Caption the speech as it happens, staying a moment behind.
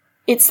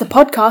It's the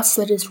podcast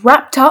that is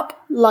wrapped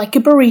up like a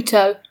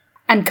burrito,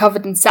 and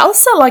covered in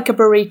salsa like a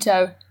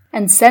burrito,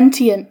 and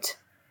sentient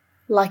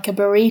like a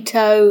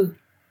burrito.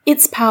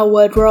 It's Power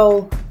Word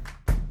Roll.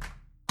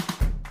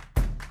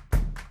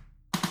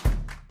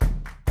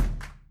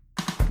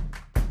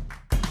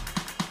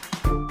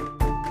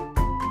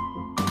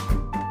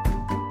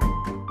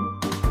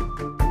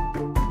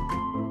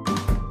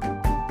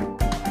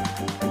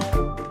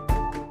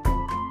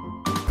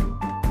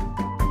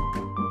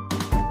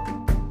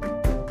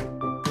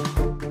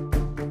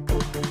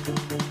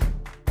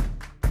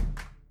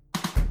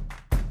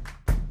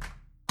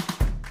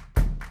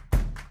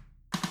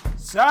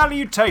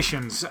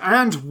 Salutations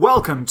and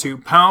welcome to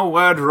Power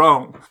Word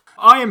Roll.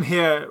 I am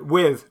here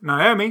with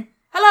Naomi.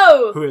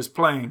 Hello! Who is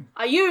playing.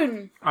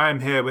 Ayun. I am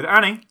here with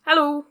Annie.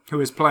 Hello.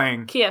 Who is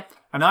playing. Kia.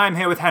 And I am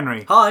here with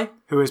Henry. Hi.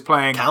 Who is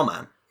playing.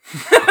 Cowman.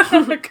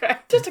 Okay,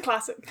 just a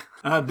classic.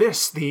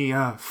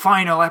 The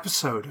final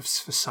episode of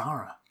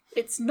Svesara.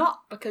 It's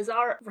not, because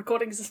our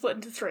recordings are split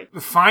into three. The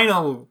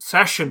final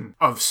session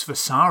of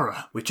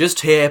Svesara. We're just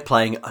here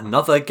playing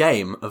another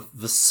game of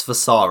the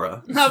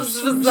Svesara.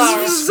 Svesuru.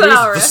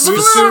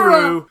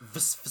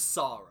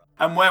 Svesara.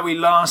 And where we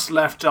last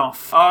left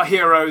off, our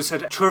heroes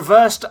had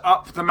traversed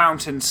up the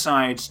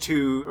mountainside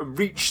to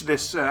reach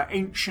this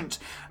ancient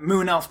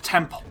moon elf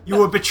temple. You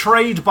were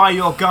betrayed by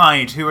your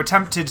guide, who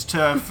attempted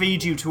to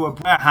feed you to a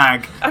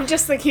hag. I'm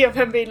just thinking of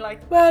him being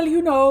like, well,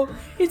 you know,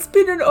 it's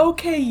been an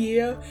okay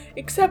year,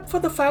 except for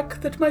the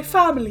fact that my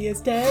family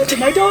is dead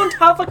and I don't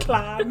have a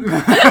clan.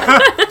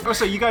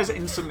 Also, you guys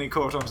instantly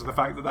caught on to the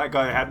fact that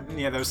guy had,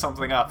 there was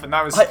something up, and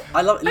that was...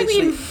 I love it.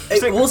 Literally,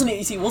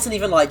 it wasn't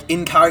even like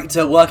in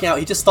character working out.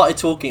 He just started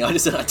talking. I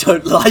just said, I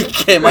don't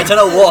like him. I don't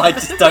know what, I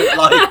just don't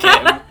like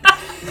him.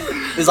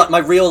 It's like my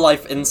real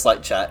life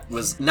insight check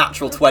was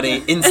natural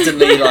 20,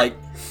 instantly like,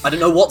 I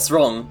don't know what's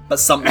wrong, but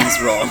something's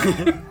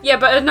wrong. Yeah,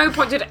 but at no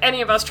point did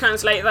any of us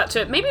translate that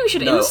to, maybe we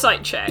should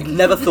insight check.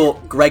 Never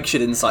thought Greg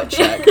should insight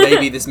check.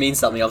 Maybe this means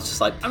something. I was just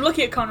like... I'm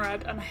looking at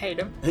Conrad and I hate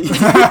him.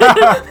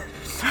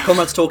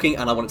 Conrad's talking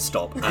and I want it to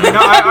stop.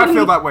 I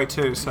feel that way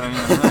too, so...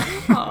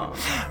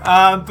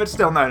 but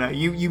still, no.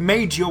 You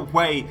made your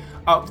way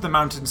up the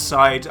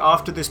mountainside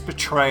after this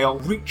betrayal,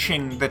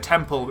 reaching the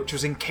temple, which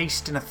was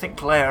encased in a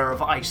thick layer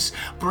of ice,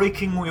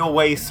 breaking your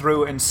way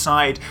through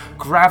inside.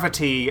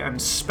 Gravity and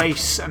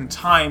space and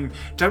time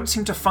don't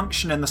seem to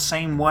function in the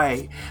same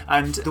way,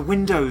 and the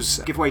windows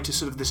give way to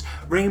sort of this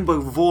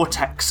rainbow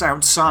vortex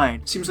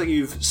outside. Seems like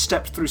you've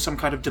stepped through some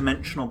kind of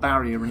dimensional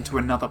barrier into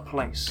another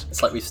place.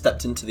 It's like we've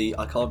stepped into the,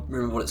 I can't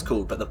remember what it's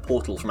called, but the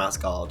portal from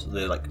Asgard. What's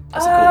it called?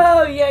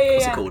 Oh, yeah.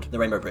 What's it called? The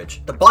Rainbow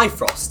Bridge. The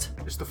Bifrost.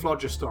 It's the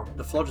Phlogiston.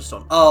 The Phlogiston.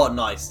 Oh,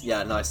 nice.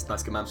 Yeah, nice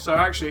command. So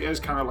actually, it is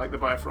kind of like the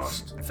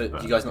Bifrost. For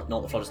you guys not know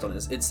what the Phlogiston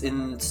is, it's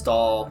in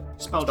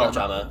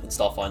Spelljammer, in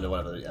Starfinder,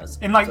 whatever it is.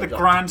 In like the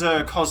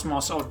grander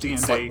cosmos of D&D.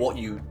 It's like what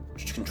you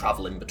can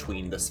travel in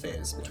between the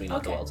spheres, between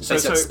the worlds. It's So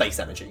basically like space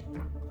energy.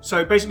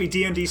 So basically,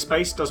 D&D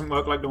space doesn't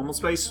work like normal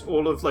space.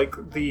 All of like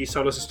the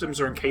solar systems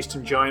are encased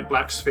in giant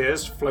black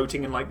spheres,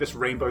 floating in like this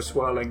rainbow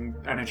swirling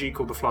energy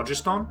called the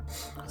Phlogiston.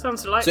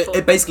 Sounds delightful. So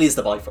it basically is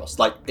the Bifrost,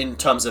 like in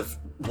terms of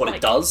what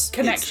it does.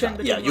 Connection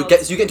between you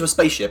worlds. get into a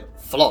spaceship,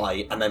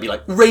 fly, and then be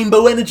like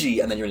rainbow energy,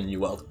 and then you're in a new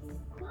world.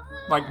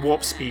 Like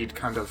warp speed,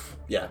 kind of.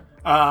 Yeah.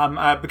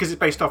 Because it's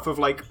based off of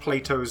like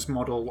Plato's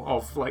model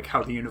of like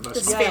how the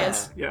universe The functions.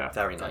 spheres. Yeah.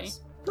 Very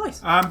nice.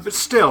 Nice. But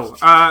still,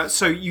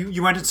 so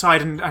you went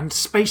inside and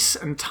space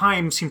and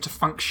time seem to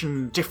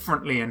function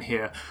differently in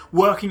here.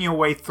 Working your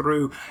way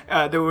through,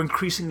 there were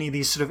increasingly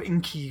these sort of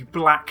inky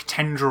black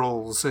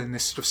tendrils in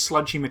this sort of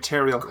sludgy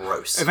material.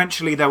 Gross.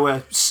 Eventually there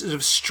were sort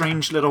of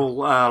strange little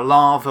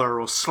lava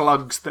or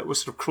slugs that were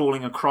sort of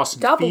crawling across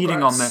and Double feeding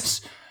gross. on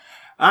this.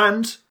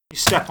 And you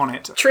step on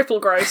it.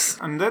 Triple gross.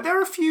 And there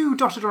are a few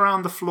dotted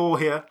around the floor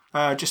here,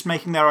 just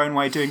making their own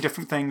way, doing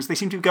different things. They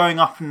seem to be going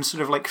up and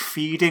sort of like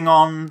feeding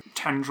on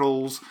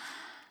tendrils.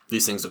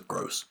 These things are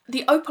gross.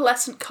 The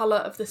opalescent colour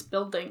of this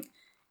building,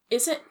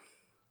 is it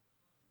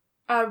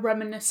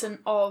reminiscent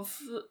of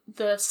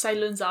the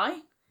Saloon's Eye?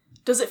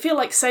 Does it feel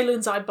like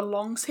Saloon's Eye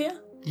belongs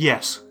here?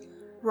 Yes.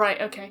 Right,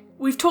 okay.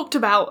 We've talked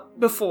about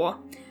before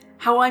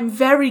how I'm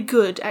very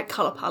good at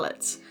colour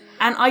palettes.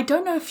 And I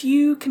don't know if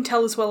you can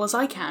tell as well as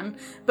I can,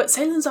 but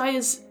Saloon's Eye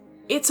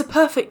it's a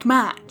perfect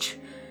match.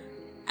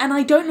 And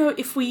I don't know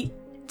if we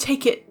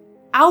take it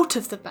out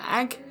of the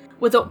bag,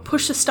 whether it'll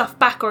push the stuff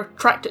back or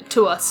attract it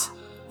to us.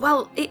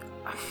 Well, it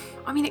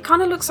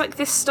kind of looks like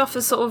this stuff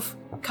has sort of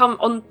come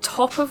on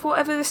top of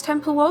whatever this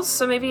temple was,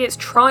 so maybe it's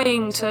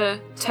trying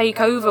to take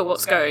over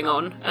what's going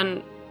on,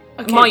 and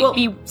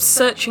be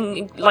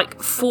searching,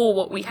 like, for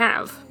what we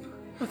have.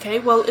 Okay,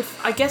 well,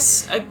 if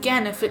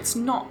it's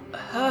not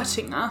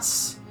hurting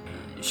us,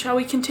 shall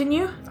we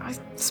continue? I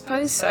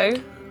suppose so.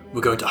 We're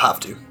going to have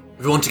to.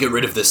 If we want to get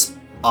rid of this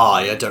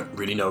eye, I don't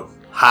really know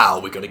how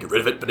we're going to get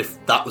rid of it, but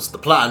if that was the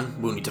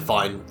plan, we'll need to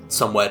find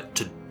somewhere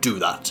to do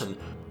that, and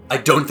I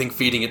don't think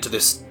feeding it to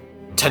this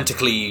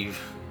tentacly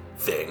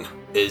thing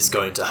is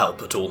going to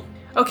help at all.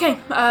 Okay,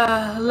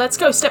 let's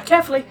go. Step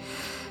carefully.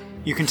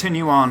 You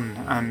continue on,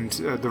 and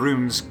the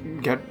rooms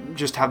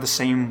just have the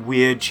same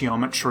weird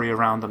geometry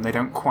around them. They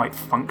don't quite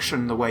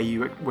function the way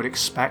you would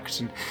expect,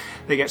 and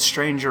they get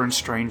stranger and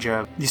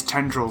stranger. These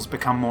tendrils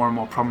become more and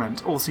more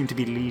prominent, all seem to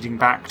be leading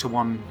back to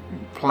one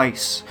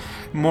place.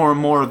 More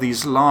and more of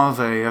these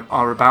larvae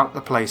are about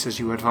the place as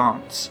you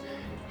advance.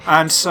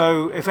 And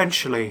so,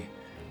 eventually,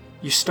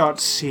 you start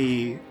to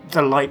see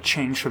the light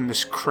change from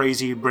this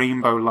crazy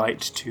rainbow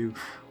light to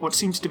what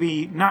seems to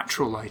be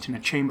natural light in a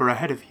chamber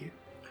ahead of you.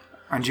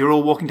 And you're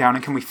all walking down,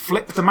 and can we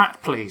flip the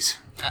map, please?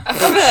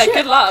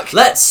 Good luck.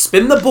 Let's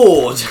spin the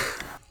board.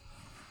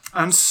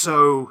 And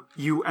so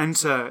you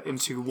enter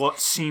into what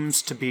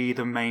seems to be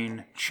the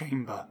main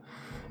chamber.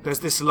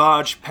 There's this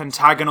large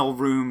pentagonal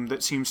room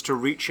that seems to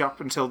reach up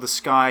until the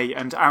sky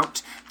and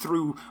out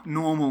through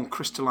normal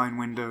crystalline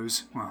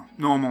windows. Well,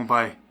 normal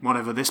by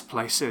whatever this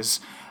place is.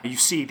 You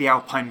see the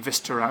alpine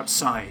vista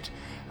outside.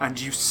 And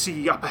you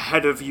see up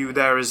ahead of you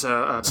there is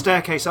a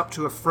staircase up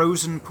to a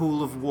frozen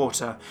pool of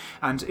water,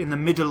 and in the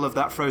middle of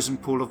that frozen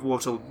pool of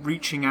water,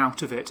 reaching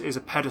out of it, is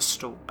a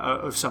pedestal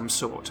of some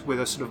sort,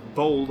 with a sort of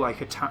bowl-like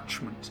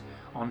attachment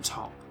on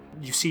top.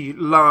 You see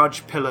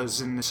large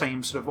pillars in the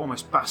same sort of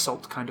almost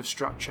basalt kind of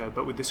structure,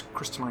 but with this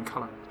crystalline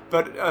colour.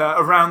 But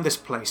around this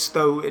place,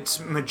 though it's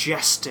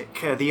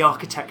majestic, the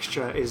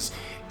architecture is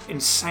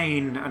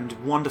insane and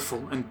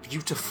wonderful and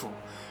beautiful.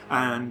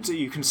 And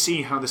you can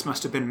see how this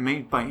must have been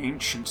made by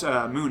ancient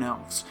moon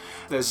elves.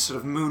 There's sort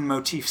of moon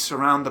motifs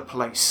around the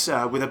place,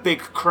 with a big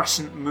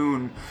crescent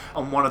moon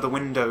on one of the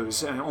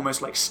windows,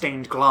 almost like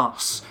stained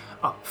glass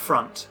up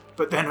front.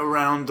 But then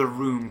around the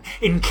room,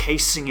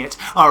 encasing it,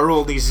 are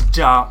all these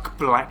dark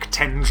black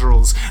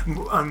tendrils,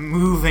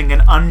 moving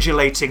and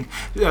undulating,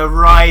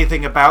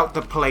 writhing about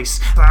the place.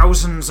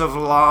 Thousands of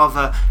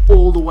lava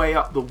all the way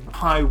up the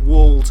high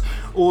walls,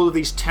 all of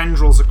these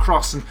tendrils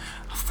across, and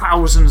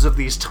thousands of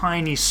these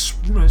tiny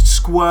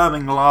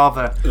squirming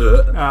lava,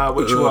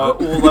 which were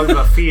all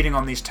over, feeding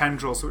on these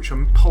tendrils, which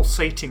are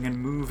pulsating and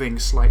moving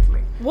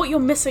slightly. What you're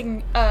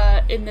missing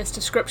in this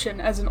description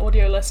as an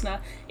audio listener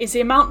is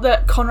the amount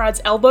that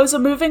Conrad's elbows are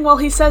moving while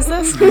he says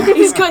this.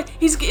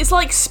 It's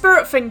like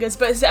spirit fingers,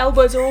 but his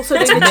elbows are also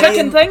doing the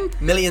chicken thing.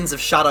 Millions of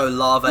shadow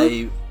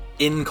larvae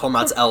in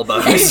Conrad's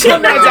elbows.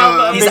 Conrad's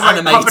elbows. He's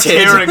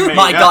animated.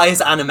 My guy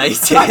is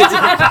animated.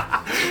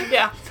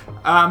 Yeah.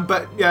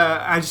 But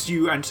as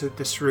you entered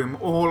this room,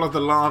 all of the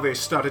larvae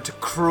started to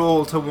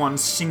crawl to one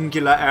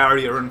singular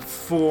area and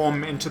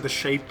form into the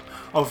shape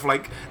of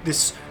like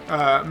this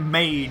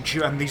mage,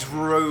 and these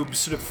robes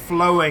sort of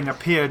flowing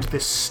appeared,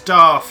 this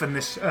staff and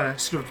this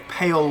sort of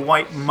pale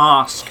white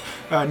mask,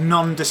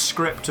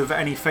 nondescript of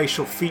any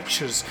facial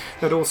features,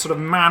 that all sort of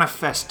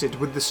manifested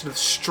with this sort of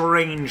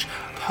strange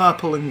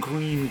purple and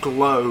green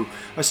glow,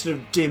 a sort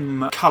of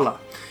dim colour.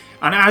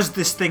 And as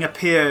this thing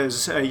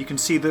appears, you can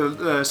see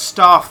the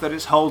staff that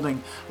it's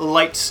holding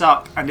lights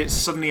up, and it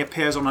suddenly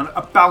appears on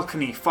a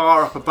balcony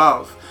far up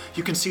above.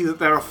 You can see that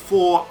there are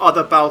 4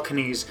 other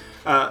balconies.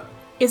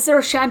 Is there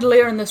a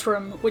chandelier in this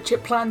room which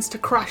it plans to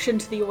crash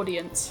into the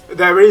audience?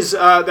 There is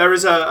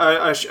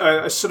a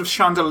sort of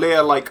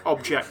chandelier-like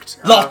object.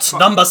 Lot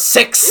number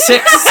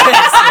 666!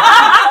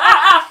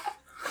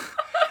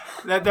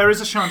 There is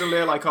a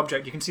chandelier-like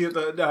object. You can see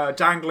that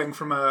dangling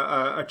from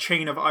a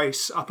chain of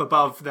ice up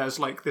above. There's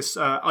like this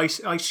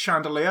ice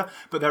chandelier,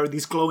 but there are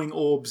these glowing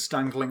orbs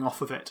dangling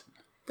off of it.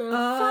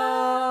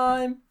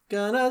 I'm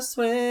gonna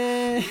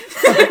swim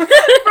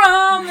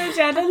from the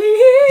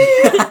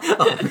chandelier.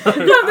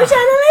 From the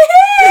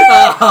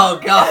chandelier. Oh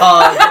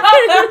God!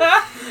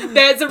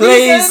 There's a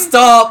Please reason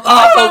stop!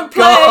 Oh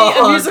God! play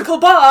a musical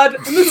bard,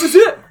 and this is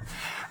it.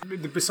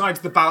 Besides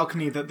the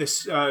balcony that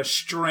this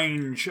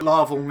strange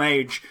larval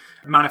mage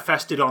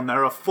manifested on,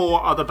 there are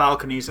 4 other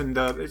balconies, and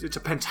it's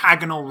a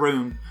pentagonal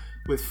room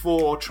with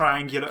 5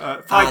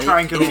 triangular.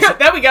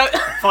 There we go.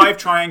 5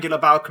 triangular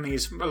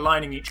balconies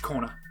lining each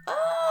corner.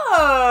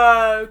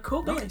 Oh,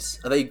 cool. Nice.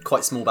 Are they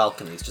quite small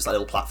balconies, just like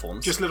little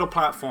platforms? Just little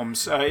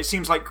platforms. It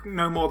seems like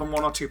no more than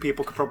 1 or 2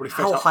 people could probably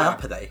fit How up high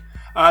there. They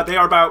They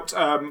are about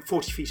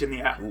 40 feet in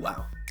the air. Ooh,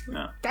 wow.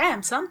 Yeah.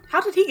 Damn, son.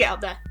 How did he get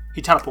out there?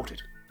 He teleported.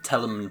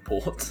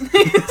 Teleport.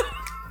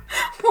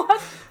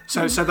 What?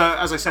 So as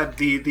I said,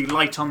 the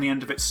light on the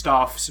end of its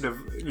staff sort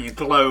of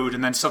glowed,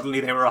 and then suddenly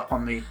they were up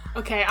on the...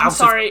 Okay, I'm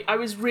sorry. I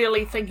was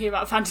really thinking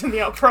about Phantom of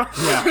the Opera.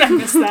 Yeah. I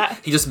missed that.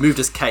 He just moved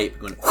his cape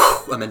and went,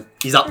 whoosh, and then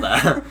he's up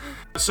there.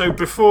 So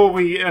before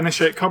we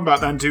initiate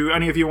combat then, do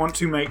any of you want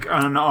to make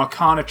an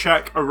Arcana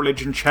check, a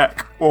Religion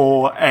check,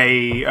 or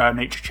a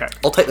Nature check?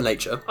 I'll take the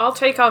Nature. I'll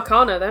take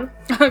Arcana then.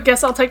 I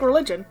guess I'll take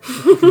Religion.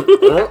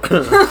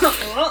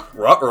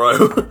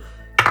 Ruh-roh.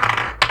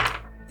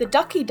 The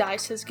ducky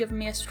dice has given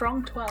me a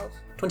strong 12.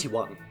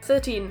 21.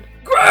 13.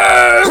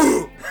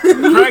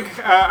 Greg,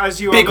 as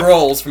you Big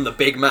rolls from the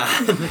big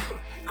man.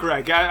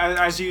 Greg,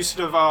 as you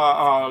sort of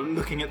are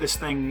looking at this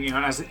thing,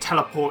 as it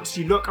teleports,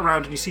 you look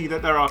around and you see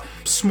that there are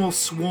small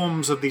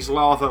swarms of these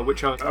larvae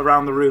which are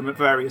around the room at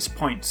various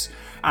points.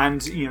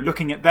 And,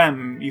 looking at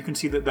them, you can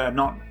see that they're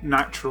not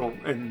natural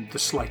in the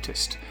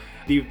slightest.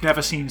 You've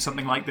never seen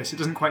something like this. It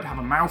doesn't quite have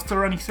a mouth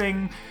or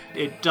anything.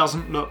 It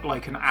doesn't look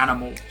like an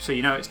animal. So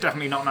you know it's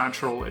definitely not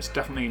natural. It's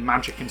definitely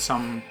magic in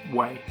some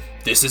way.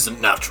 This isn't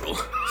natural.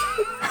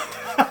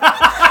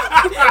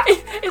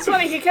 It's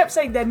funny, he kept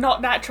saying they're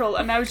not natural,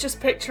 and I was just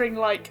picturing,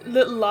 like,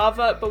 little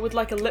lava, but with,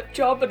 like, a lip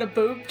job and a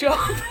boob job.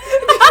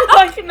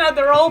 Like, no,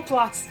 they're all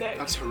plastic.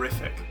 That's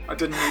horrific. I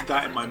didn't need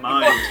that in my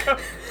mind.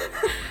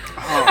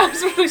 I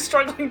was really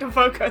struggling to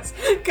focus,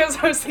 because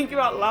I was thinking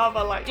about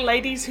lava, like,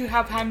 ladies who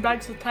have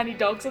handbags with tiny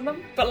dogs in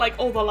them, but, like,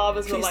 all the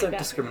lavas were Please like don't that.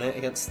 discriminate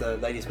against the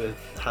ladies with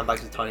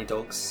handbags with tiny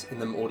dogs in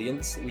the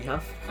audience that we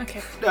have.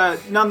 Okay.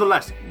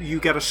 Nonetheless, you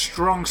get a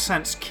strong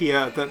sense,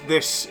 Kia, that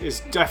this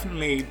is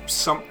definitely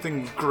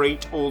something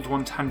great Old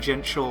One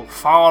tangential,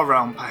 far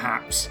realm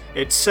perhaps.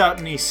 It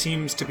certainly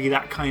seems to be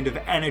that kind of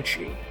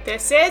energy.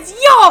 This is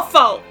your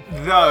fault!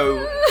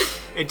 Though,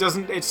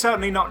 it's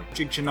certainly not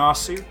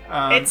Jigjanasu.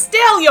 It's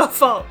still your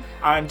fault!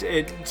 And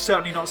it's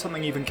certainly not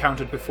something you've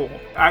encountered before.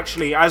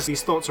 Actually, as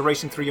these thoughts are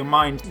racing through your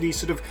mind, these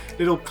sort of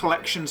little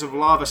collections of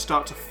lava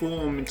start to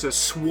form into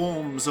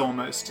swarms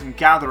almost and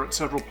gather at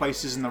several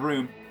places in the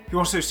room. You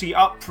also see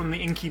up from the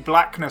inky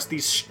blackness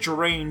these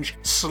strange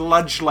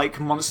sludge-like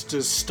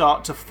monsters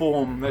start to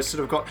form. They've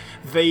sort of got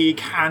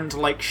vague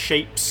hand-like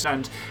shapes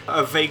and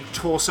a vague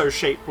torso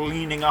shape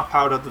leaning up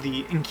out of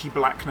the inky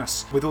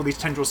blackness, with all these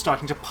tendrils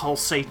starting to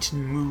pulsate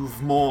and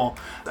move more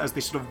as they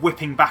sort of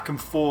whipping back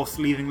and forth,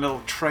 leaving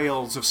little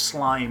trails of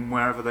slime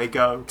wherever they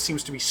go. It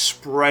seems to be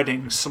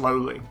spreading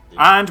slowly.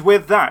 And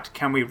with that,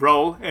 can we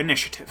roll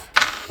initiative?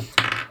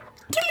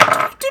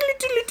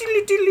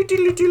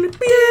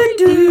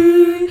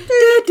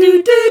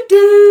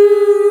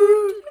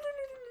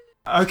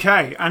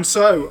 Okay, and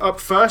so up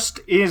first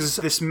is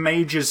this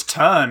mage's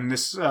turn,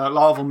 this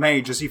larval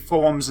mage, as he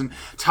forms and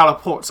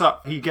teleports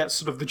up. He gets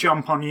sort of the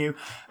jump on you,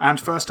 and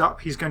first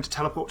up he's going to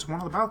teleport to one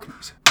of the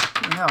balconies.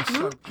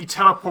 So he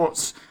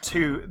teleports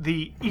to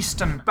the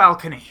eastern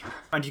balcony,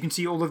 and you can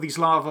see all of these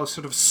lava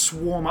sort of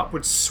swarm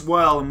upwards,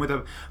 swirl, and with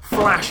a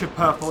flash of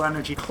purple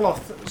energy,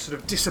 cloth sort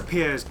of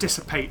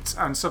dissipates,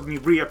 and suddenly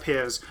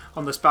reappears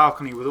on this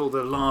balcony with all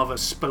the lava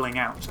spilling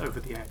out over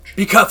the edge.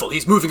 Be careful,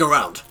 he's moving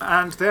around.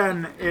 And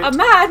then A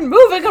man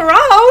moving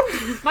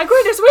around? My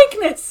greatest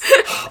weakness!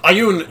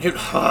 Ayun,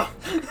 I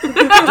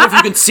don't know if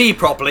you can see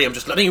properly, I'm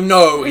just letting you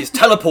know he's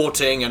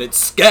teleporting and it's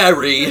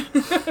scary.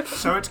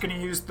 So it's going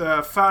to use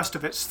the first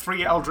of its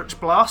 3 Eldritch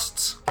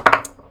Blasts.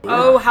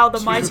 Oh, how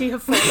the mighty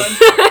have fallen.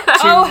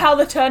 Oh, how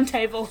the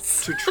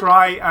turntables. To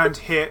try and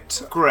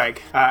hit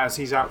Greg as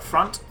he's out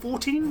front.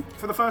 14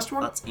 for the first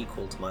one. That's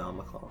equal to my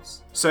armor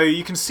class. So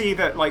you can see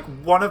that like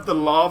one of the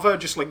lava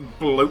just like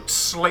bloats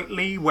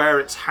slightly where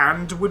its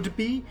hand would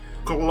be,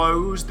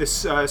 glows this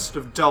sort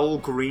of dull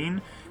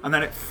green, and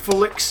then it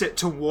flicks it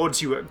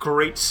towards you at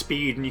great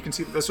speed, and you can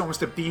see that there's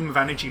almost a beam of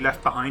energy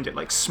left behind it,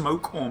 like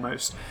smoke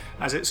almost,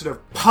 as it sort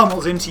of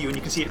pummels into you, and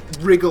you can see it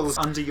wriggles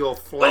under your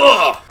flesh.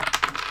 Ugh!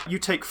 You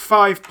take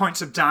 5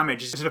 points of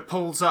damage as it sort of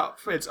pulls up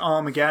its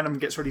arm again and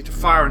gets ready to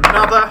fire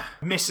another.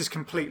 Misses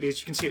completely. As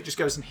you can see, it just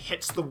goes and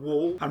hits the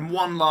wall. And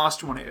one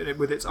last one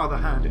with its other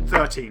hand at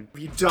 13.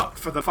 You duck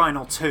for the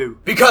final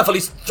 2. Be careful,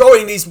 he's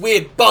throwing these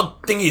weird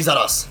bug thingies at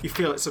us. You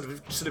feel it sort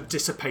of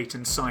dissipate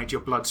inside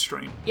your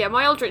bloodstream. Yeah,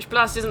 my Eldritch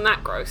Blast isn't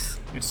that gross.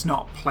 It's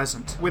not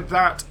pleasant. With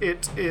that,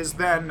 it is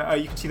then,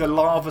 you can see the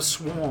lava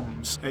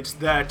swarms. It's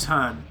their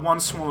turn. One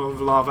swarm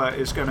of lava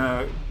is going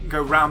to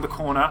go round the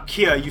corner.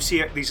 Here, you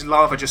see these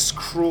lava just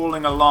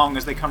crawling along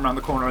as they come around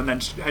the corner and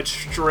then head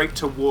straight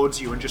towards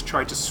you and just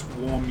try to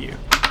swarm you.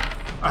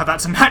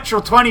 That's a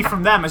natural 20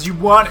 from them, as you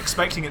weren't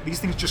expecting it. These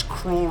things just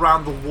crawl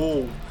around the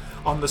wall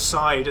on the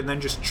side and then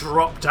just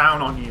drop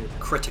down on you.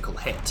 Critical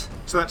hit.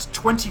 So that's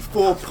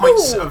 24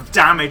 points of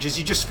damage as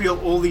you just feel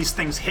all these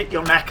things hit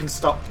your neck and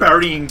start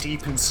burying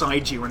deep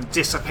inside you and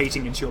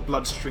dissipating into your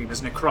bloodstream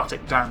as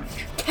necrotic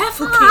damage.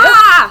 Careful,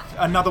 Kia!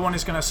 Another one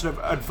is going to sort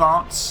of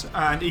advance,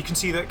 and you can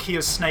see that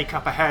Kia's snake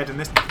up ahead, and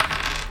this...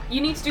 You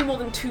need to do more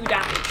than 2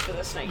 damage for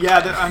the snake.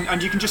 Yeah,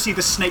 and you can just see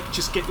the snake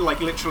just get, like,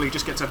 literally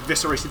just gets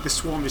eviscerated. The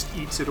swarm just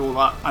eats it all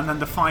up. And then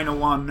the final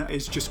one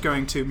is just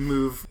going to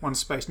move one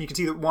space. And you can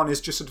see that one is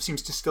just sort of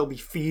seems to still be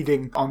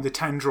feeding on the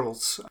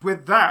tendrils.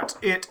 With that,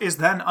 it is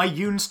then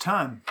Ayun's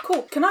turn.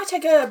 Cool. Can I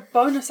take a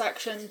bonus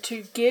action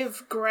to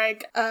give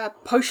Greg a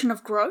potion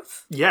of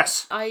growth?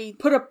 Yes. I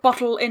put a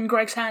bottle in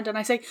Greg's hand and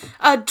I say,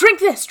 drink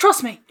this,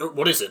 trust me.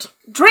 What is it?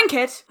 Drink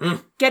it,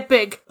 get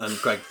big. And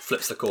Greg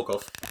flips the cork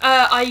off.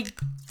 I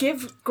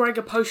give Greg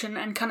a potion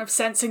and kind of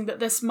sensing that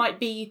this might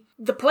be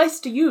the place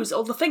to use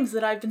all the things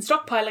that I've been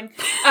stockpiling,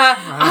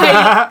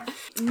 I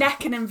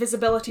neck an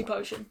invisibility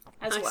potion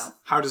as well.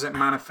 How does it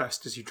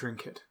manifest as you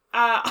drink it?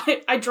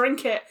 I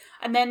drink it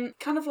and then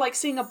kind of like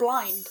seeing a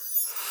blind.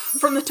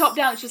 From the top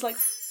down, it's just like...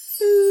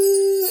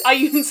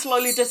 Ayun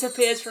slowly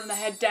disappears from the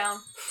head down.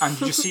 And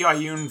you just see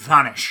Ayun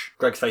vanish.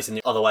 Greg's facing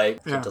the other way,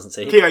 so Yeah. it doesn't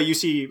see. Kia, you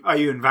see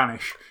Ayun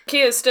vanish.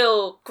 Kia's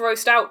still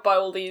grossed out by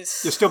all these...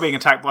 You're still being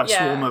attacked by a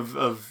swarm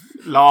of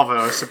lava,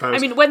 I suppose. I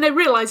mean, when they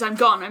realise I'm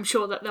gone, I'm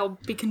sure that they'll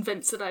be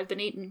convinced that I've been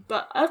eaten.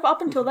 But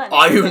up until then...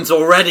 Ioun's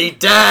already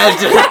dead!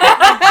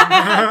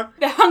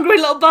 They're hungry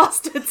little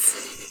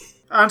bastards.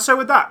 And so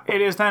with that, it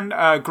is then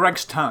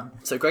Greg's turn.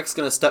 So Greg's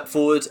going to step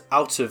forward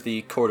out of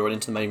the corridor and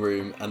into the main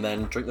room and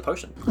then drink the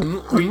potion.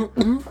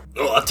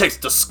 Oh, that tastes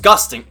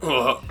disgusting.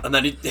 Ugh. And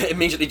then he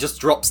immediately just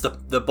drops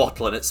the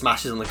bottle and it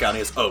smashes on the ground.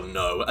 He goes, oh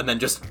no. And then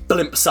just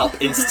blimps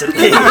up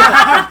instantly.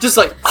 Just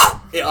like,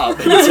 it up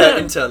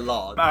into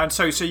lard. And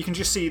so you can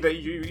just see that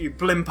you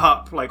blimp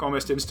up like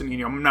almost instantly and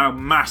you're now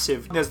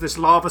massive. There's this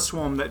lava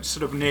swarm that's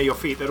sort of near your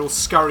feet that'll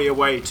scurry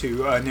away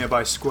to a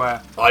nearby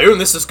square. Ioun,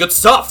 this is good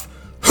stuff.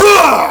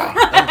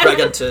 And Greg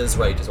enters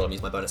rage as well. I'm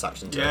using my bonus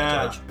action to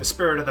rage. The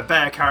spirit of the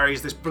bear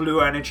carries this blue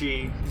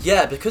energy.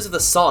 Yeah, because of the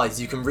size,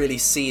 you can really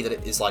see that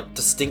it is like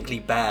distinctly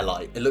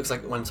bear-like. It looks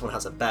like when someone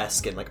has a bear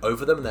skin like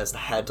over them, and there's the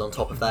head on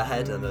top of their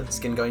head and the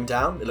skin going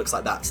down. It looks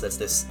like that. So there's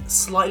this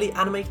slightly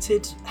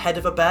animated head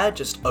of a bear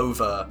just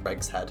over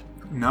Greg's head.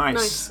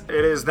 Nice.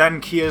 It is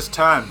then Kia's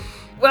turn.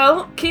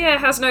 Well, Kia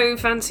has no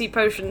fancy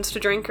potions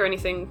to drink or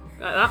anything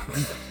like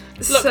that.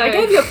 Look, I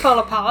gave you a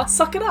polar power,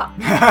 suck it up.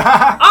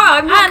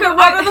 I'm not And a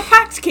rod of the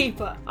Pact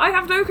Keeper. I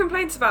have no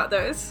complaints about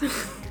those.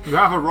 You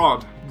have a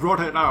rod. Rod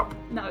it up.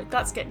 No,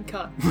 that's getting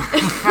cut.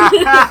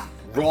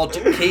 Rod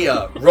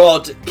Kia,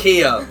 Rod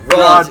Kia,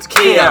 Rod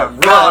Kia,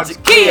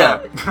 Rod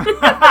Kia.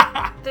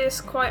 This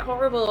quite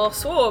horrible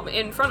swarm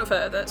in front of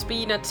her that's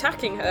been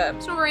attacking her.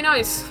 It's not very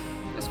nice.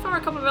 Let's fire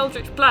a couple of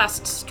Eldritch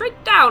Blasts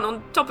straight down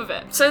on top of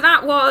it. So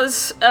that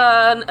was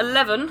an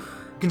 11.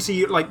 You can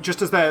see, like,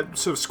 just as they're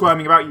sort of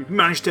squirming about, you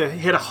manage to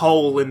hit a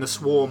hole in the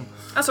swarm.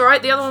 That's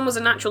alright, the other one was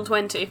a natural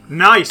 20.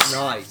 Nice!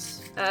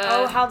 Nice.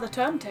 How the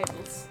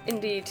turntables.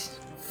 Indeed.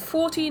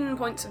 14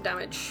 points of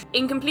damage.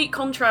 In complete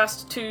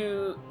contrast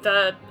to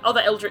the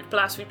other Eldritch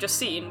Blast we've just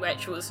seen,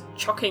 which was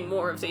chucking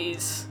more of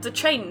these. The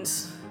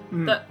chains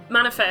that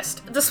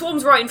manifest. The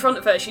swarm's right in front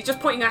of her, she's just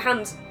pointing her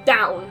hands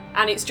down,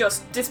 and it's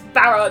just this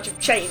barrage of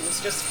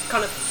chains just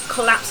kind of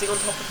collapsing on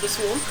top of the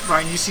swarm.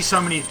 Right, and you see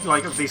so many,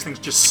 like, of these things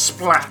just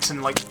splat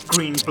and, like,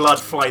 green blood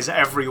flies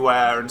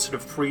everywhere and sort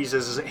of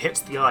freezes as it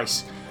hits the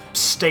ice,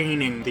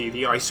 staining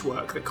the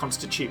icework that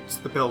constitutes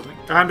the building.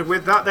 And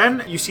with that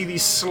then, you see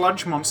these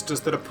sludge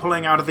monsters that are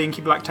pulling out of the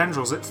inky black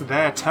tendrils. It's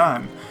their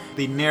turn.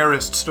 The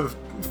nearest sort of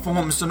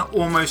forms an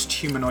almost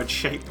humanoid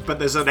shape, but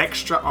there's an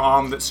extra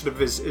arm that sort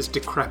of is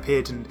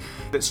decrepit and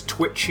that's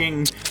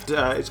twitching.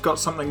 It's got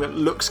something that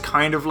looks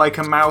kind of like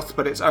a mouth,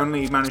 but it's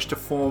only managed to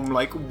form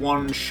like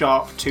one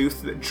sharp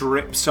tooth that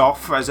drips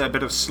off as a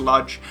bit of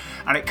sludge,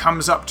 and it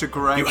comes up to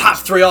Greg. You have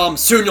 3 arms,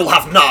 soon you'll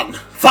have none.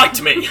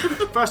 Fight me.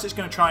 First it's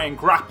going to try and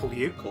grapple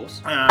you. Of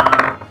course.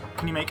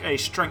 Can you make a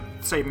strength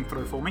saving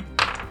throw for me?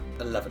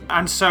 11.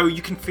 And so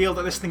you can feel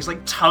that this thing's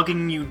like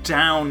tugging you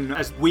down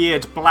as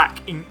weird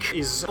black ink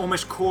is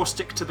almost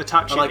caustic to the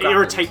touch. It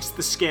irritates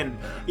the skin.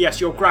 Yes,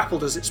 you're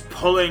grappled as it's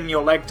pulling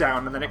your leg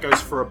down, and then it goes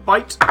for a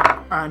bite.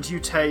 And you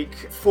take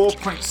 4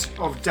 points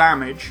of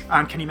damage.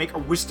 And can you make a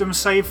wisdom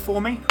save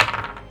for me?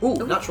 Ooh,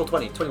 natural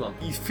 20, 21.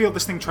 You feel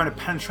this thing trying to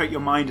penetrate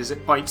your mind as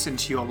it bites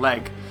into your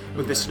leg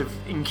with this sort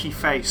of inky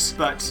face.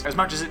 But as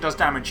much as it does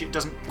damage, it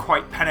doesn't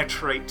quite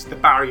penetrate the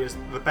barriers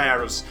that the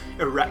bear has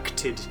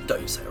erected.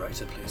 Don't say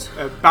erected, please.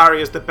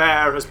 Barriers the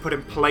bear has put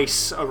in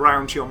place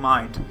around your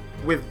mind.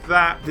 With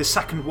that, the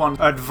second one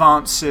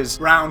advances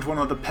round one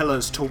of the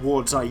pillars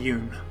towards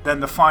Ioun. Then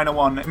the final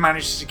one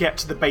manages to get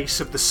to the base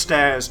of the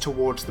stairs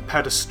towards the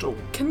pedestal.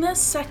 Can the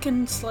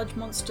second sludge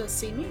monster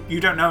see me?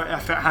 You don't know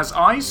if it has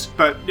eyes,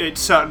 but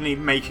it's certainly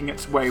making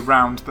its way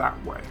round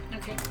that way.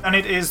 Okay. And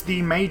it is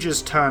the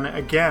mage's turn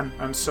again,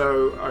 and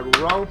so I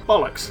will roll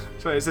bollocks.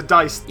 So it's a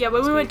dice. Yeah,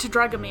 when we went to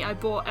Dragomir, I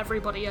bought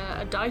everybody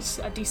a dice,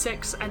 a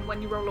d6, and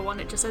when you roll a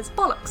 1, it just says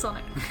bollocks on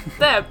it.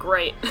 They're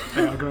great.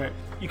 They are great.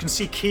 You can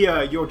see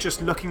Kia, you're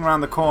just looking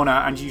around the corner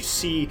and you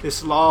see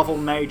this larval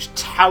mage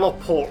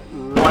teleport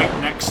right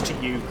next to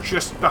you,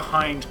 just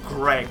behind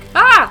Greg.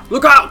 Ah!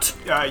 Look out!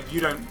 You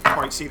don't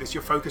quite see this,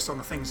 you're focused on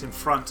the things in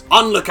front.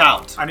 Unlook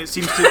out! And it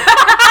seems to...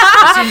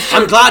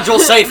 I'm glad you're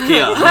safe,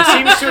 Kia. It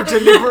seems to have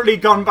deliberately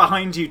gone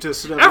behind you to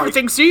sort of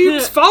Everything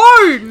seems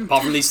fine!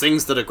 Apart from these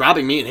things that are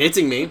grabbing me and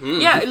hitting me.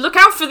 Yeah, look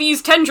out for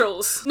these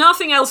tendrils.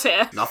 Nothing else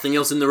here. Nothing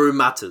else in the room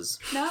matters.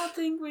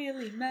 Nothing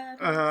really matters.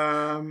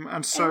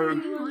 and so...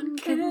 Anyone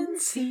can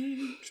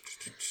see.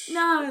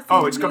 Nothing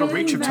Oh, it's got a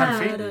reach of 10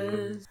 feet.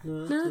 matters.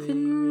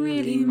 Nothing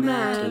really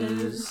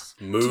matters.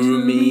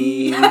 Moo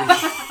me.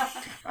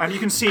 And you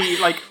can see,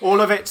 like,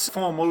 all of its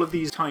form, all of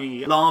these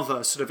tiny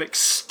lava sort of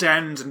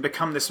extend and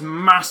become this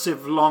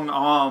massive long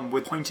arm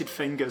with pointed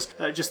fingers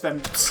that just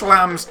then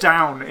slams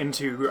down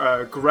into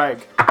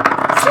Greg.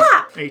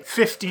 Slap! A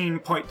 15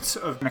 points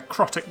of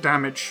necrotic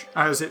damage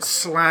as it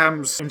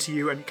slams into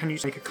you. And can you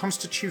make a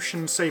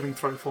constitution saving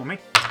throw for me?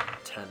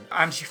 10.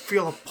 And you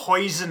feel a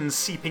poison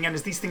seeping in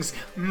as these things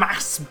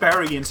mass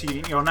bury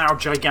into your now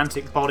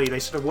gigantic body. They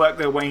sort of work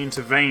their way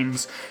into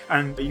veins,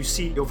 and you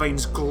see your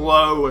veins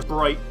glow a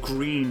bright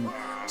green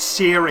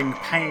searing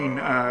pain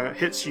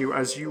hits you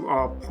as you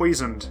are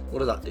poisoned. What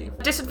does that do?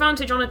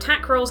 Disadvantage on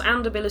attack rolls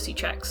and ability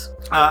checks.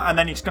 And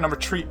then he's going to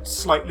retreat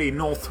slightly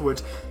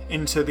northward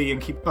into the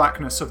inky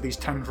blackness of these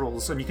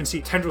tendrils, and you can see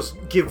tendrils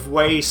give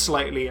way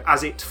slightly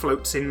as it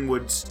floats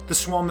inwards. The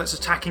swarm that's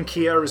attacking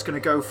Kia is going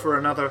to go for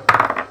another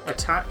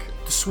attack.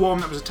 The swarm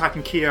that was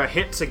attacking Kia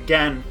hits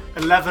again.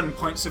 11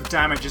 points of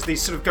damage as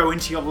these sort of go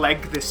into your leg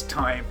this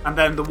time. And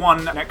then the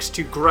one next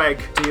to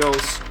Greg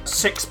deals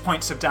 6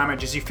 points of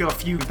damage as you feel a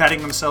few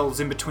embedding themselves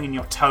in between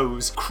your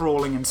toes,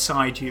 crawling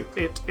inside you.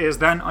 It is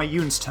then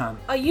Ayun's turn.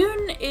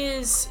 Ayun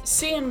is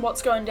seeing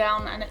what's going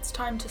down and it's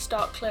time to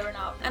start clearing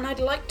up. And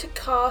I'd like to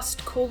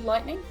cast Cool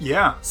Lightning.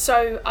 Yeah.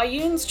 So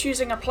Ayun's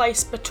choosing a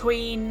place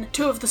between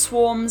two of the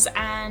swarms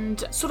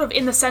and sort of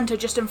in the centre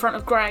just in front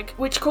of Greg,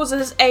 which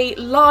causes a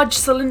large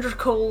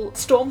cylindrical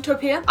storm to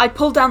appear. I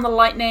pull down the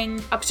lightning,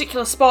 a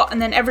particular spot,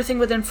 and then everything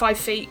within 5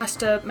 feet has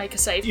to make a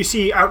save. You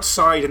see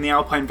outside in the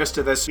Alpine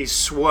Vista there's these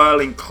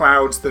swirling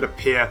clouds that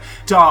appear,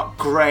 dark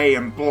grey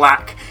and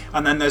black,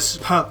 and then there's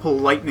purple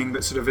lightning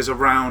that sort of is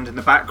around in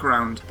the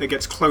background that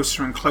gets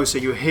closer and closer.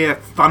 You hear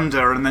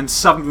thunder, and then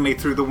suddenly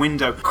through the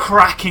window,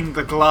 cracking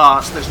the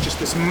glass, there's just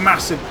this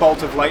massive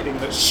bolt of lightning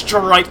that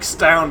strikes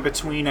down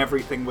between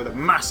everything with a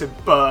massive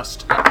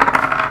burst.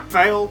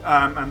 Fail,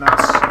 and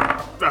that's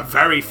a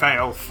very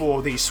fail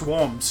for the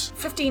swarms.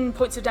 15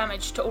 points of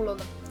damage to all of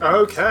them.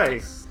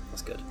 Okay.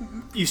 That's good.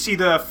 You see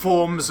the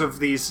forms of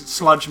these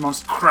sludge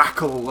monsters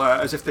crackle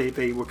as if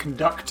they were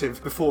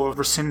conductive before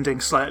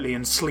rescinding slightly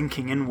and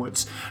slinking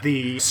inwards.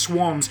 The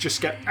swarms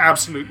just get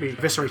absolutely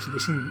eviscerated. They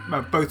seem,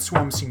 both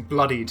swarms seem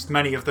bloodied.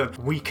 Many of the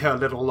weaker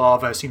little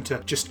larvae seem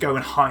to just go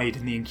and hide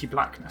in the inky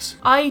blackness.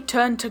 I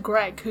turn to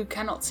Greg, who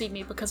cannot see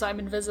me because I'm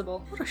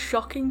invisible. What a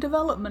shocking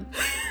development.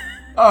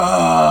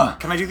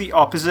 Can I do the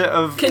opposite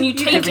of Can you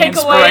take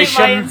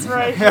inspiration? away my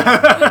inspiration?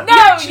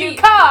 No, you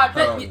can't!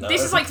 No.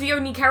 This is like the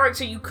only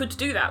character you could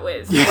do that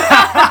with.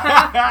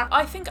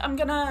 I think I'm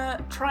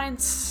gonna try and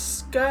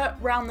skirt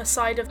round the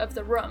side of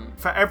the room.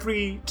 For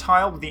every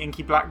tile with the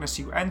inky blackness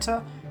you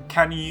enter,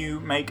 can you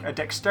make a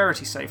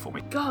dexterity save for me?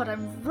 God,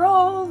 I'm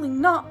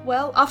rolling not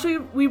well. After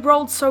we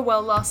rolled so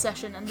well last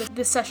session, and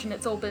this session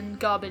it's all been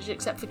garbage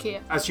except for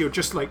Kia. As you're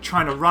just like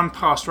trying to run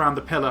past around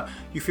the pillar,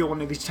 you feel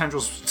one of these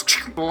tendrils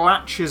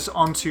latches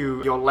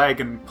onto your leg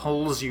and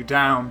pulls you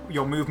down.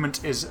 Your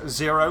movement is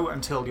 0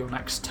 until your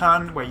next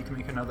turn, where you can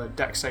make another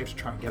dex save to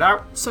try and get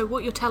out. So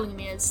what you're telling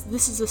me is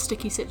this is a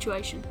sticky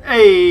situation.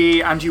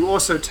 Hey, and you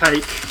also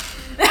take...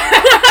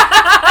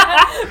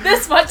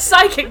 This much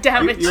psychic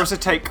damage. You also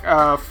take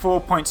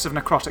 4 points of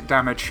necrotic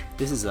damage.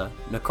 This is a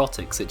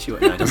necrotic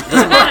situation. No, it doesn't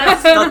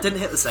work. No, didn't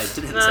hit the same.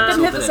 Didn't hit the same.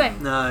 Didn't hit the did same.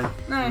 It? No.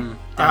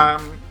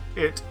 No.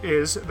 It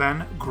is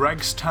then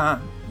Greg's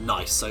turn.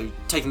 Nice. So,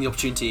 taking the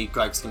opportunity,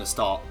 Greg's going to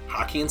start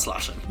hacking and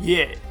slashing.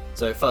 Yeah.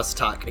 So, first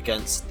attack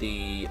against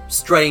the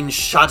strange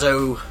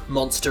shadow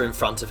monster in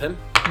front of him.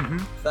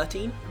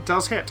 13.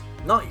 Does hit.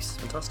 Nice.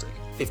 Fantastic.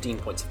 15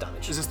 points of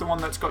damage. Is this the one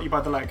that's got you by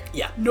the leg?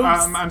 Yeah.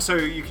 Nice. And so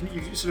you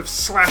sort of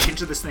slash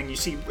into this thing. You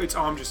see its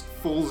arm just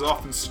falls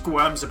off and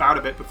squirms about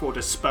a bit before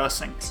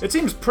dispersing. It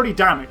seems pretty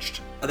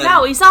damaged. And then,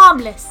 Now he's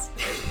armless.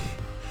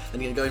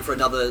 then you're going to go in for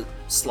another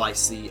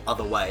slice the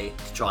other way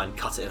to try and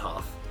cut it in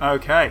half.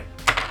 Okay.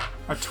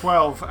 A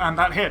 12, and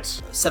that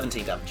hits.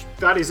 17 damage.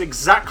 That is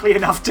exactly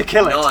enough to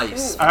kill it.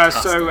 Nice.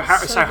 So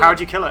Fantastic. how'd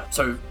you kill it?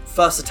 So,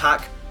 first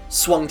attack,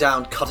 swung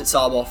down, cut its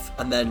arm off,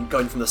 and then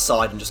going from the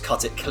side and just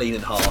cut it clean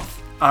in half.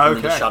 And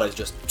then the Okay. shadows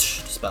just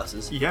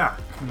disperses. Yeah.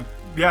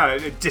 Yeah,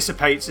 it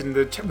dissipates, and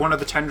one of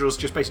the tendrils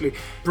just basically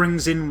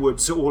brings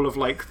inwards all of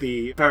like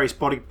the various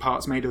body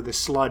parts made of this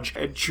sludge.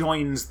 It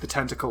joins the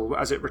tentacle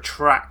as it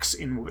retracts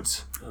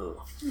inwards.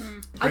 Oh.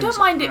 I don't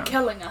mind it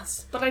killing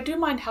us, but I do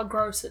mind how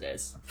gross it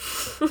is.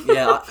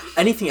 Yeah,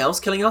 anything else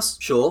killing us?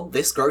 Sure.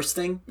 This gross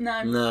thing?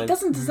 No. It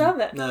doesn't deserve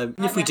it. No.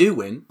 And if we do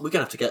win, we're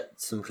going to have to get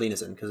some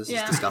cleaners in, because this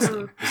Yeah. is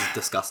disgusting. This is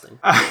disgusting.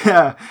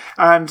 Yeah,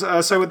 and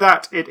so with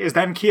that, it is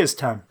then Kia's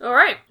turn.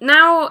 Alright,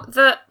 now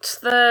that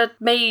the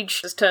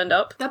mage has turned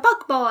up, The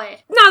bug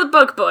boy. now the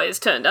bug boy has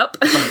turned up,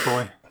 Oh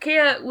boy.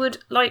 Kia would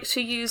like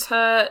to use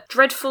her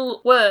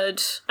dreadful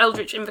word,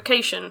 Eldritch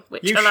Invocation,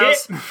 which You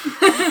allows...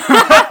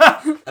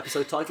 shit!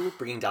 Episode title,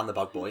 Bringing Down the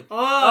Bug Boy.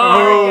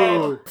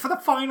 Oh, for the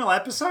final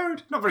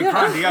episode? Not very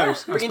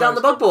grandiose. I Bringing Down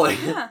the suppose. Bug Boy.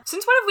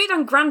 Since when have we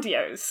done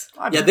grandiose?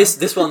 I don't Yeah, know.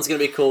 this one's going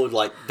to be called,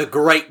 like, The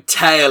Great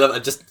Tale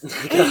of... just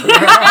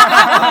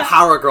a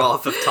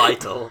paragraph of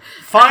title.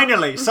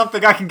 Finally,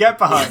 something I can get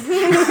behind.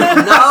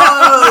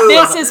 No!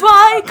 This is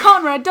why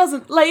Conrad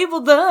doesn't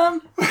label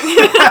them.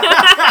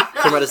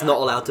 Conrad is not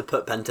allowed to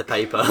put pen to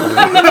paper.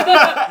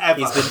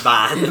 He's been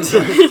banned.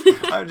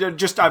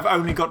 I've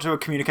only got to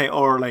communicate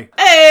orally.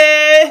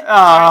 Hey!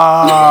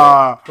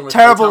 Terrible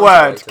Sounds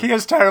word. great.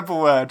 Kia's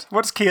terrible word.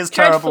 What's Kia's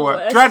terrible Dreadful word?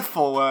 word.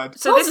 Dreadful word.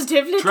 So this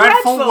Positively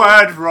Dreadful dreadful.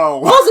 word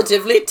roll.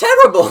 Positively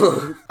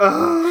terrible!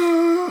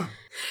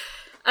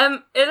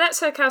 it lets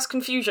her cast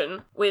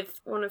Confusion with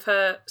one of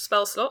her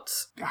spell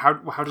slots. How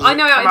does it I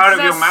know, come out of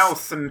your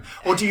that's- mouth?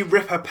 Or do you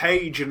rip a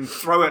page and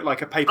throw it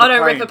like a paper I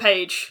don't plane? rip a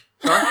page.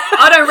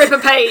 I don't rip a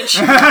page.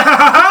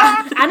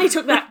 Annie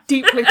took that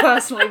deeply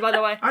personally, by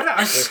the way. I know.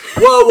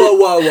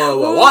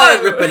 Whoa. I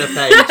ain't ripping a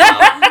page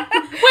out.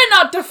 We're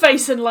not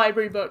defacing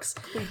library books.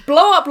 We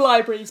blow up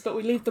libraries, but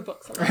we leave the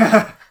books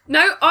alone.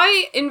 No,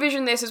 I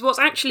envision this as what's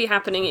actually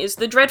happening is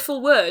the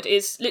dreadful word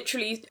is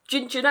literally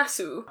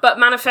Jinjinasu, but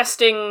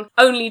manifesting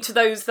only to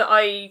those that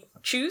I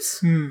choose.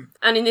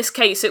 And in this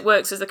case, it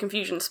works as a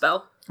confusion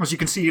spell. As you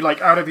can see,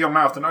 like, out of your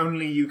mouth, and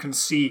only you can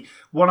see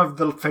one of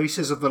the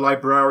faces of the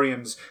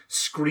librarians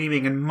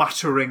screaming and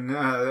muttering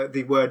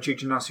the word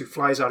Jijinasu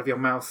flies out of your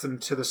mouth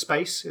into the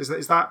space.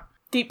 Is that...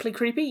 Deeply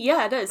creepy?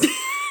 Yeah, it is.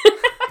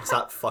 Is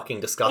that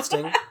fucking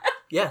disgusting?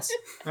 Yes.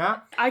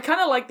 Yeah? I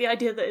kind of like the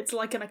idea that it's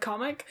like in a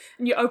comic,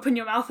 and you open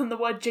your mouth and the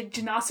word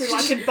Jijinasu,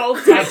 like in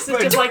bold text, is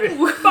just like,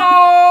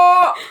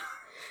 "Bah!"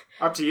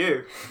 Up to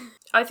you.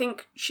 I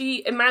think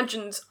she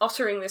imagines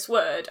uttering this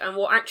word, and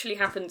what actually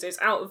happens is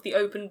out of the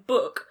open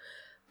book,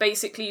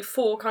 basically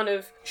 4 kind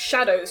of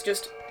shadows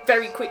just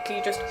very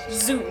quickly just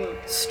zoom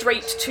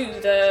straight to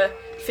the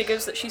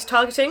figures that she's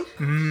targeting.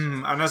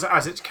 And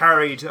as it's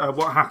carried,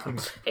 what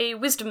happens? A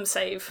wisdom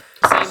save.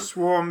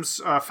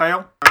 Swarms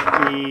fail.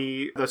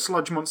 The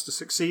sludge monster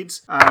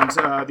succeeds, and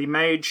the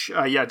mage,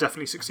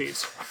 definitely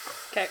succeeds.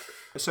 Okay.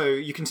 So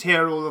you can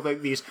hear all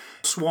of these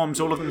swarms,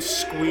 all of them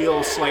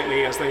squeal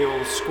slightly as they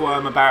all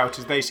squirm about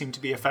as they seem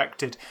to be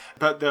affected.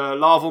 But the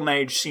larval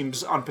mage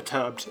seems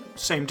unperturbed,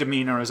 same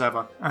demeanour as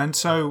ever. And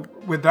so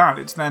with that,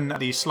 it's then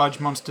the sludge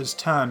monster's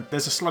turn.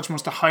 There's a sludge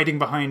monster hiding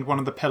behind one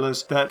of the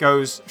pillars that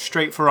goes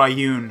straight for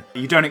Ioun.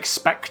 You don't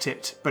expect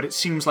it, but it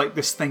seems like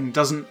this thing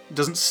doesn't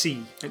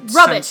see. It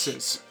Rubbish.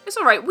 senses. It's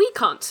alright, we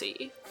can't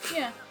see.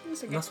 Yeah,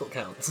 that's okay. That's what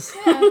counts.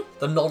 Yeah.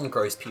 The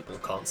non-gross people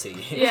can't see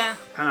you. Yeah.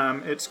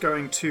 It's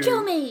going to...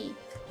 Kill me!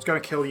 It's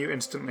going to kill you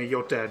instantly.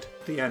 You're dead.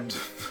 The end.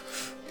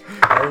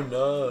 Oh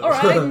no.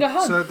 Alright, I can go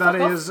home. So that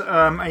Fuck is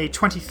a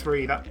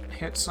 23 that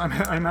hits,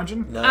 I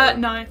imagine. No.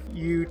 No.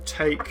 You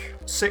take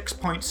 6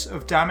 points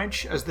of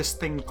damage as this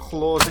thing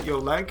claws at your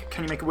leg.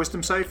 Can you make a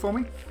wisdom save for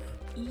me?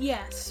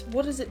 Yes.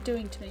 What is it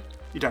doing to me?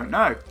 You don't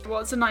know. Well,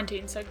 it's a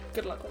 19, so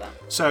good luck with that.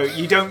 So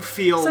you don't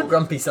feel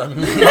Grumpy son.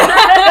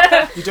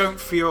 you don't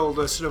feel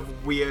the sort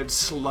of weird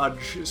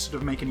sludge sort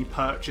of make any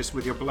purchase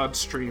with your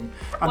bloodstream.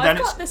 And Well, then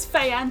I've got this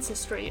Fey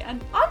ancestry,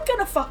 and I'm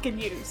gonna fucking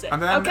use it.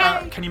 and then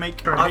okay? can you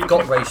make I've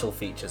got racial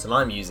features and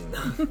I'm using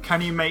them.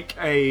 Can you make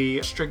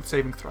a strength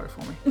saving throw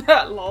for me?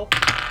 Lol.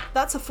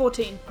 That's a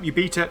 14. You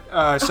beat it,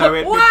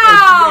 so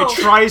Wow! it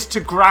tries to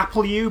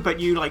grapple you, but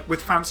you, like,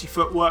 with fancy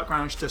footwork,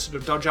 manage to sort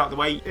of dodge out the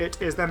way.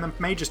 It is then the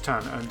mage's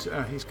turn, and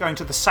he's going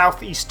to the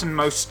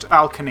southeasternmost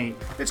balcony.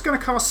 It's going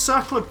to cast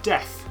Circle of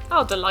Death.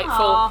 Oh, delightful.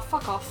 Aw,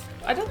 fuck off.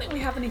 I don't think we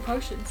have any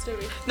potions, do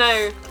we?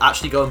 No.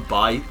 Actually go and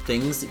buy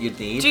things that you'd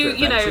need for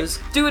adventures.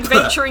 Do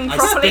adventuring I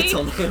properly. spit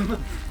on him.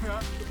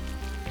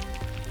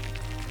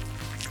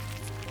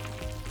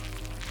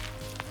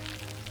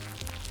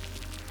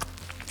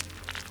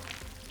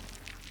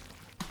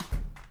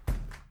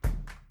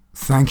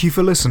 Thank you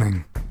for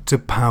listening to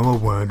Power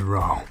Word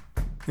Roll.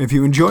 If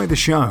you enjoy the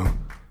show,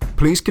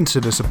 please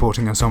consider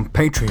supporting us on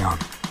Patreon.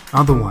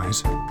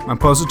 Otherwise, a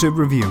positive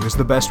review is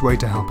the best way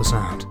to help us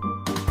out.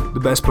 The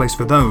best place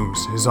for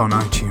those is on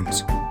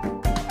iTunes.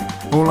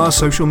 All our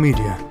social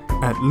media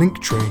at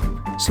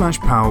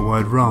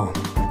linktree/powerwordroll.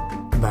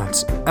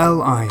 That's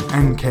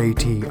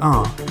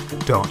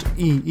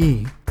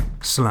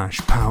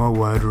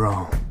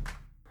linktr.ee/powerwordroll.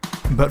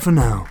 But for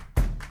now,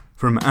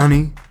 from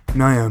Annie,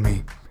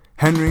 Naomi,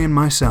 Henry and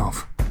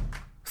myself,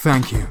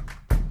 thank you,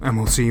 and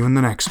we'll see you in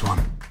the next one.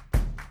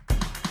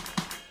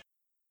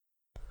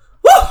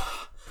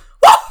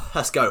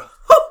 Let's go.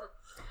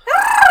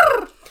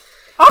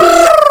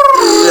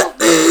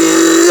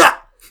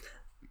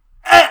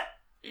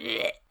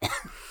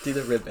 Do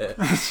the ribbit.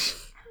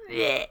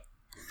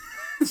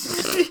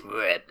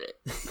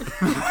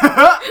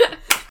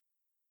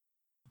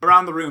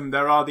 Around the room,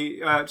 there are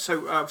the...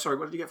 sorry,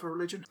 what did you get for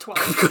religion? 12.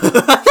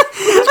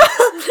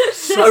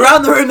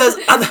 Around the room there's...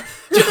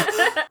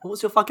 What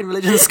was your fucking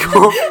religion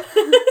score?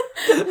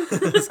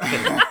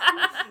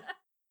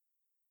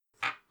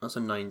 That's a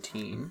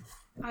 19.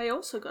 I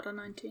also got a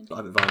 19. I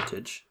have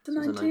advantage. It's a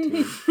That's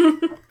 19.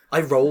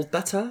 I rolled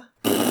better.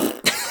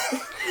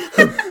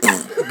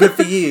 Good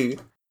for you.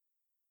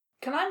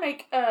 Can I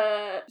make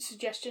a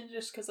suggestion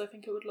just because I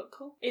think it would look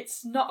cool?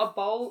 It's not a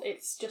bowl,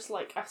 it's just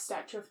like a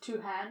statue of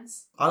 2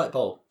 hands. I like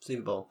bowl. Leave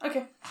a bowl.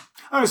 Okay.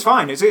 Oh, it's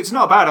fine. It's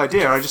not a bad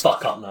idea. I just...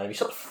 Fuck up, Naomi.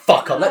 Shut the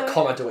fuck up. Let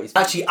Conrad do what he's...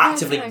 Actually,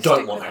 actively no, don't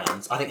stick want with it.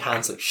 hands. I think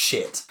hands look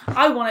shit.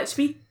 I want it to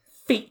be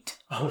feet.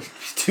 Oh,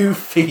 2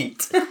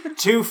 feet.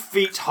 2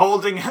 feet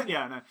holding...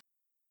 Yeah, no.